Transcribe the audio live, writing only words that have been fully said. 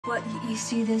What, you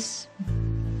see this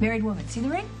married woman? See the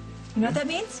ring? You know what that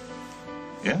means?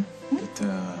 Yeah, it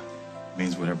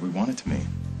means whatever we want it to mean.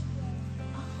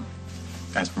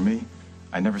 As for me,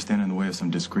 I never stand in the way of some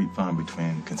discreet fun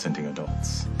between consenting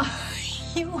adults.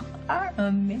 You are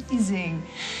amazing.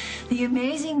 The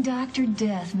amazing Dr.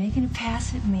 Death making a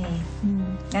pass at me.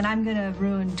 And I'm gonna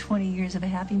ruin 20 years of a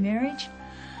happy marriage?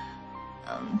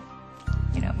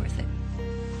 You're not worth it.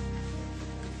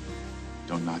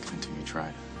 Don't knock it until you try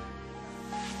it.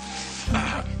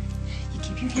 You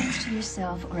keep your hands to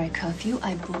yourself, or I cuff you,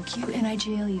 I book you, and I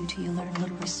jail you till you learn a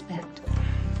little respect.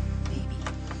 Baby.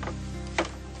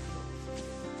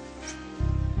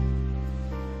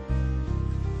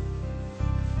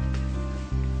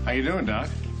 How you doing, Doc?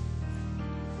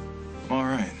 I'm all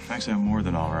right. Actually, I'm more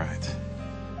than all right.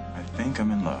 I think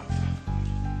I'm in love.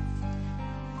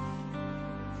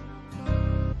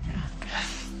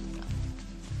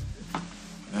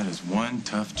 That is one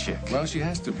tough chick. Well, she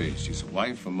has to be. She's a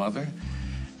wife, a mother,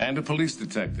 and a police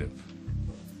detective.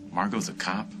 Margo's a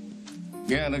cop?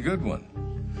 Yeah, and a good one.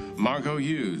 Margo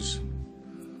Hughes,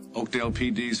 Oakdale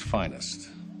PD's finest.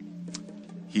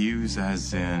 Hughes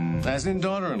as in... As in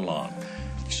daughter-in-law.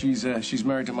 She's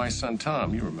married to my son,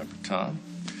 Tom. You remember Tom.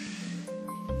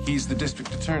 He's the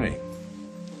district attorney.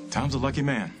 Tom's a lucky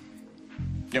man.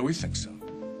 Yeah, we think so.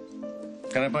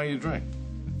 Can I buy you a drink?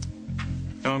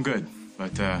 No, I'm good.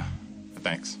 But,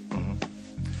 thanks.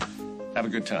 Have a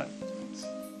good time.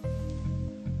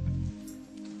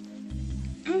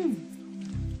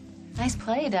 Nice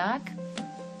play, Doc.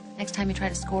 Next time you try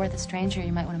to score with a stranger,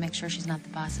 you might want to make sure she's not the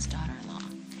boss's daughter-in-law.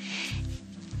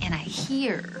 And I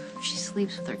hear she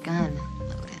sleeps with her gun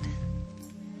loaded.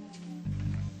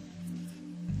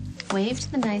 Wave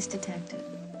to the nice detective.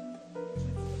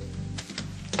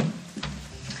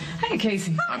 Hey,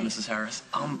 Casey. Hi, Mrs. Harris.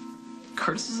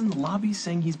 Curtis is in the lobby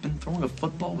saying he's been throwing a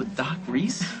football with Doc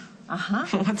Reese. Uh-huh.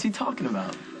 What's he talking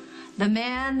about? The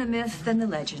man, the myth, and the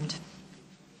legend.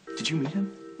 Did you meet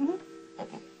him? Oh,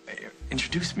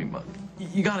 introduce me, Mom.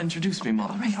 You gotta introduce me,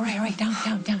 Mom. All right. Down.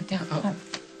 Oh.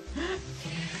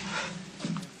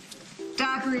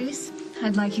 Doc Reese,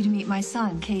 I'd like you to meet my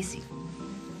son, Casey.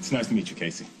 It's nice to meet you,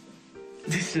 Casey.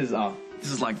 This is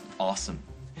like awesome.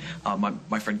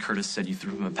 My friend Curtis said you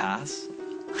threw him a pass.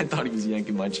 I thought he was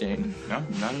yanking my chain. No,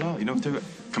 not at all. You know what to do?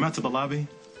 Come out to the lobby, and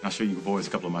I'll show you boys a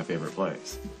couple of my favorite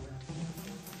plays.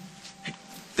 Hey,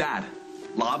 Dad,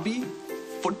 lobby,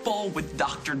 football with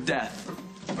Dr. Death.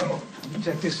 Oh,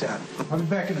 check this out. I'll be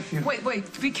back in a few.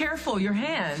 Wait. Be careful. Your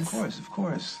hands. Of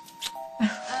course.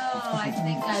 Oh, I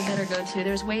think I better go too.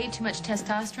 There's way too much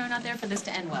testosterone out there for this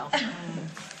to end well.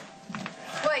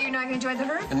 What, you're not gonna join the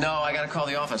herd? No, I gotta call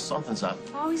the office. Something's up.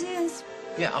 Always is.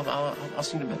 Yeah, I'll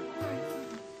see you in a bit.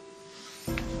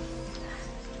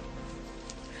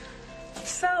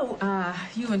 So,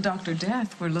 you and Dr.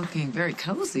 Death were looking very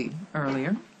cozy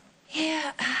earlier.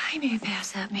 Yeah, he made a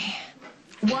pass at me.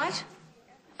 What?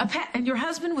 And your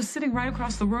husband was sitting right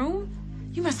across the room?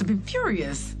 You must have been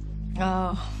furious.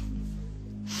 Oh.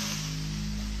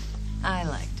 I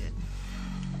liked it.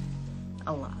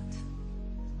 A lot.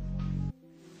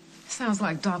 Sounds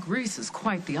like Doc Reese is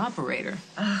quite the operator.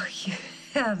 Oh, you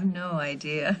have no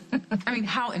idea. I mean,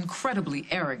 how incredibly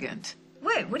arrogant.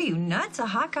 What are you, nuts? A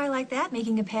hot guy like that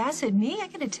making a pass at me? I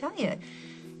gotta tell you,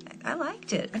 I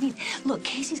liked it. I mean, look,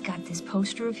 Casey's got this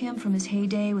poster of him from his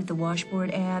heyday with the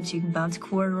washboard abs. You can bounce a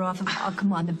quarter off of. Oh,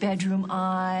 come on, the bedroom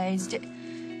eyes.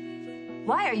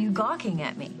 Why are you gawking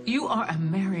at me? You are a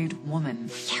married woman.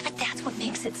 Yeah, but that's what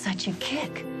makes it such a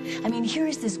kick. I mean, here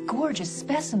is this gorgeous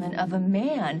specimen of a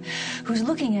man who's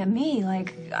looking at me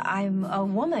like I'm a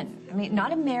woman. I mean,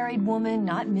 not a married woman,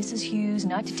 not Mrs. Hughes,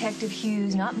 not Detective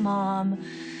Hughes, not Mom,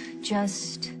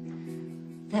 just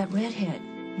that redhead,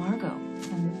 Margo.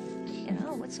 And, you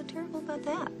know, what's so terrible about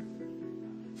that?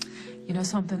 You know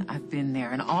something? I've been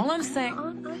there, and all I'm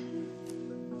saying...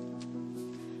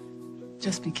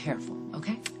 Just be careful,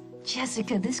 okay?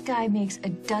 Jessica, this guy makes a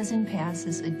dozen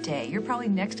passes a day. You're probably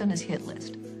next on his hit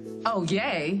list. Oh,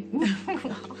 yay.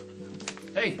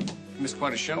 Hey, you missed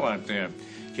quite a show out there.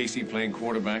 Casey playing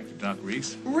quarterback to Doc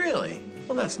Reese. Really?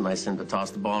 Well, that's nice of him to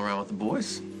toss the ball around with the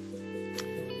boys.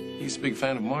 He's a big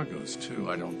fan of Margo's, too.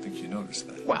 I don't think you noticed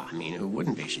that. Well, I mean, who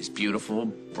wouldn't be? She's beautiful,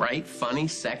 bright, funny,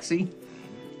 sexy.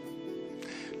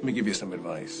 Let me give you some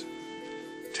advice.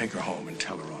 Take her home and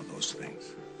tell her all those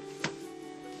things.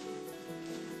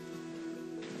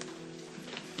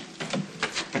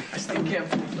 I can't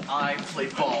believe I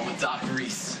played ball with Doc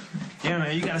Reese. Yeah,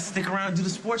 man, you gotta stick around and do the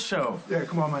sports show. Yeah,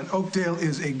 come on, man. Oakdale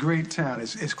is a great town.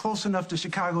 It's close enough to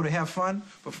Chicago to have fun,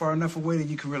 but far enough away that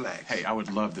you can relax. Hey, I would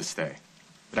love to stay.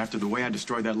 But after the way I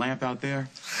destroyed that lamp out there,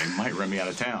 they might run me out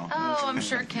of town. Oh, I'm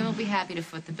sure Kim will be happy to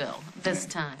foot the bill this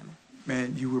time.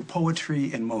 Man, you were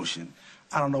poetry in motion.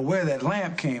 I don't know where that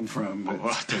lamp came from, but... Well,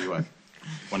 I'll tell you what.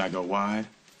 When I go wide,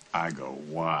 I go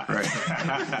wide. Right.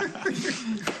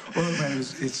 Well, man,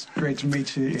 it's great to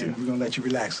meet you, and we're going to let you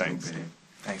relax a little Thanks. bit.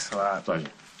 Thanks a lot. Pleasure.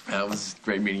 That was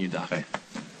great meeting you, Doc. Hey.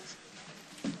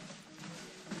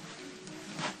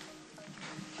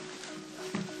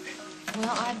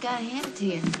 Well, I've got to hand it to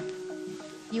you.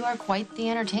 You are quite the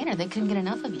entertainer. They couldn't get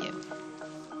enough of you.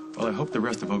 Well, I hope the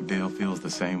rest of Oakdale feels the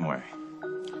same way.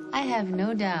 I have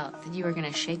no doubt that you are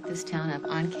going to shake this town up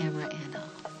on camera and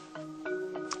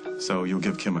off. So you'll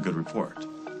give Kim a good report.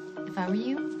 If I were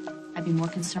you, I'd be more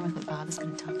concerned with what Bob is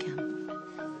going to tell Kim.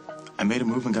 I made a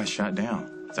move and got shot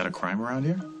down. Is that a crime around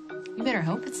here? You better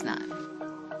hope it's not.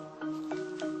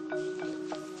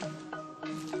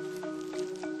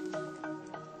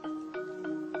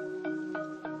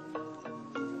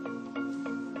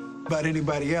 About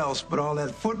anybody else, but all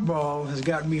that football has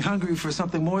gotten me hungry for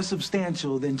something more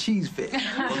substantial than cheese fits.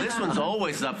 Well, this one's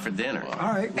always up for dinner.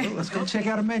 All right, well, let's go check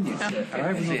out a menu. All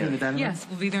right, we'll go to that. Yes,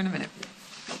 we'll be there in a minute.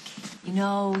 You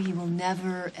know, he will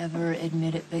never, ever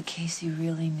admit it, but Casey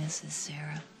really misses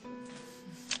Sarah.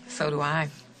 So do I.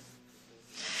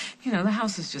 You know, the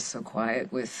house is just so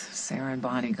quiet with Sarah and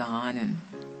Bonnie gone, and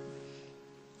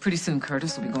pretty soon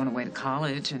Curtis will be going away to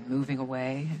college and moving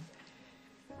away.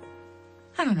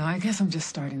 I don't know, I guess I'm just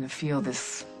starting to feel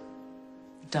this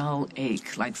dull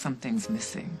ache, like something's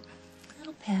missing.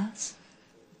 It'll pass.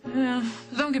 Yeah,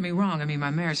 don't get me wrong. I mean, my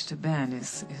marriage to Ben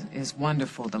is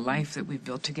wonderful, the life that we've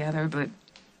built together, but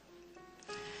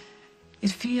it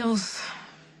feels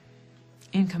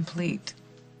incomplete.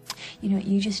 You know,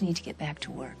 you just need to get back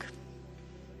to work.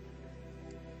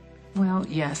 Well,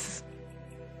 yes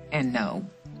and no.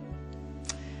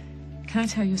 Can I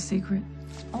tell you a secret?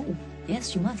 Oh,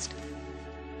 yes, you must.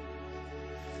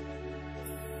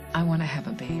 I want to have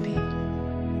a baby.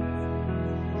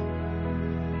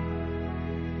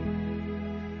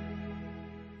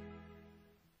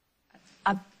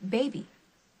 A baby?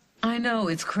 I know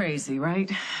it's crazy,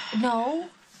 right? No.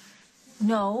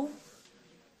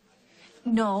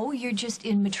 No, you're just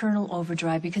in maternal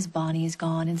overdrive because Bonnie is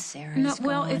gone and Sarah is gone.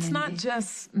 Well, it's and not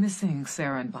just missing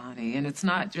Sarah and Bonnie, and it's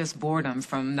not just boredom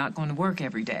from not going to work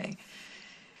every day.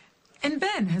 And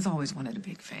Ben has always wanted a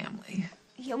big family.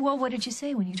 Yeah, well, what did you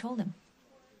say when you told him?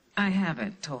 I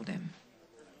haven't told him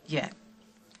yet.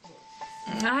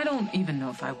 I don't even know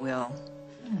if I will.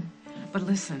 But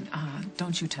listen,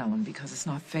 don't you tell him because it's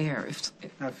not fair. If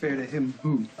Not fair to him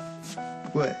who?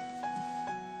 What?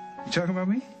 You talking about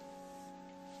me?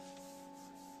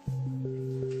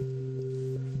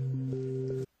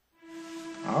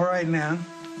 All right now.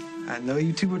 I know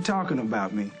you two were talking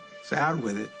about me, so out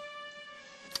with it.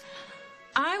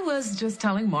 I was just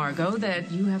telling Margo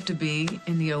that you have to be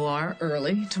in the OR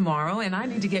early tomorrow, and I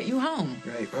need to get you home.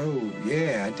 Right. Oh,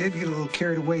 yeah. I did get a little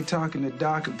carried away talking to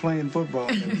Doc and playing football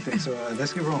and everything, so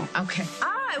let's get rolling. Okay. All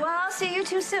right, well, I'll see you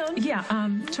too soon. Yeah,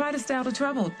 try to stay out of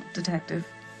trouble, Detective.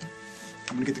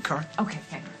 I'm gonna get the car. Okay,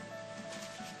 hang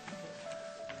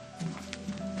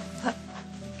on.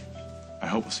 I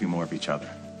hope we'll see more of each other.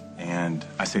 And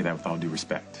I say that with all due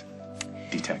respect,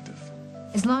 Detective.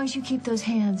 As long as you keep those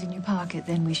hands in your pocket,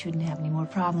 then we shouldn't have any more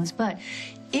problems. But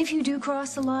if you do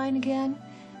cross the line again,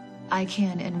 I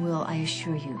can and will, I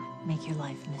assure you, make your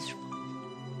life miserable.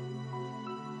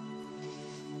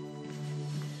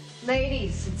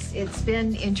 Ladies, it's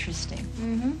been interesting.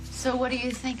 Mm-hmm. So what do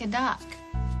you think of Doc?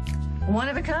 One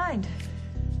of a kind.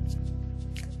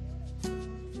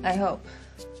 I hope.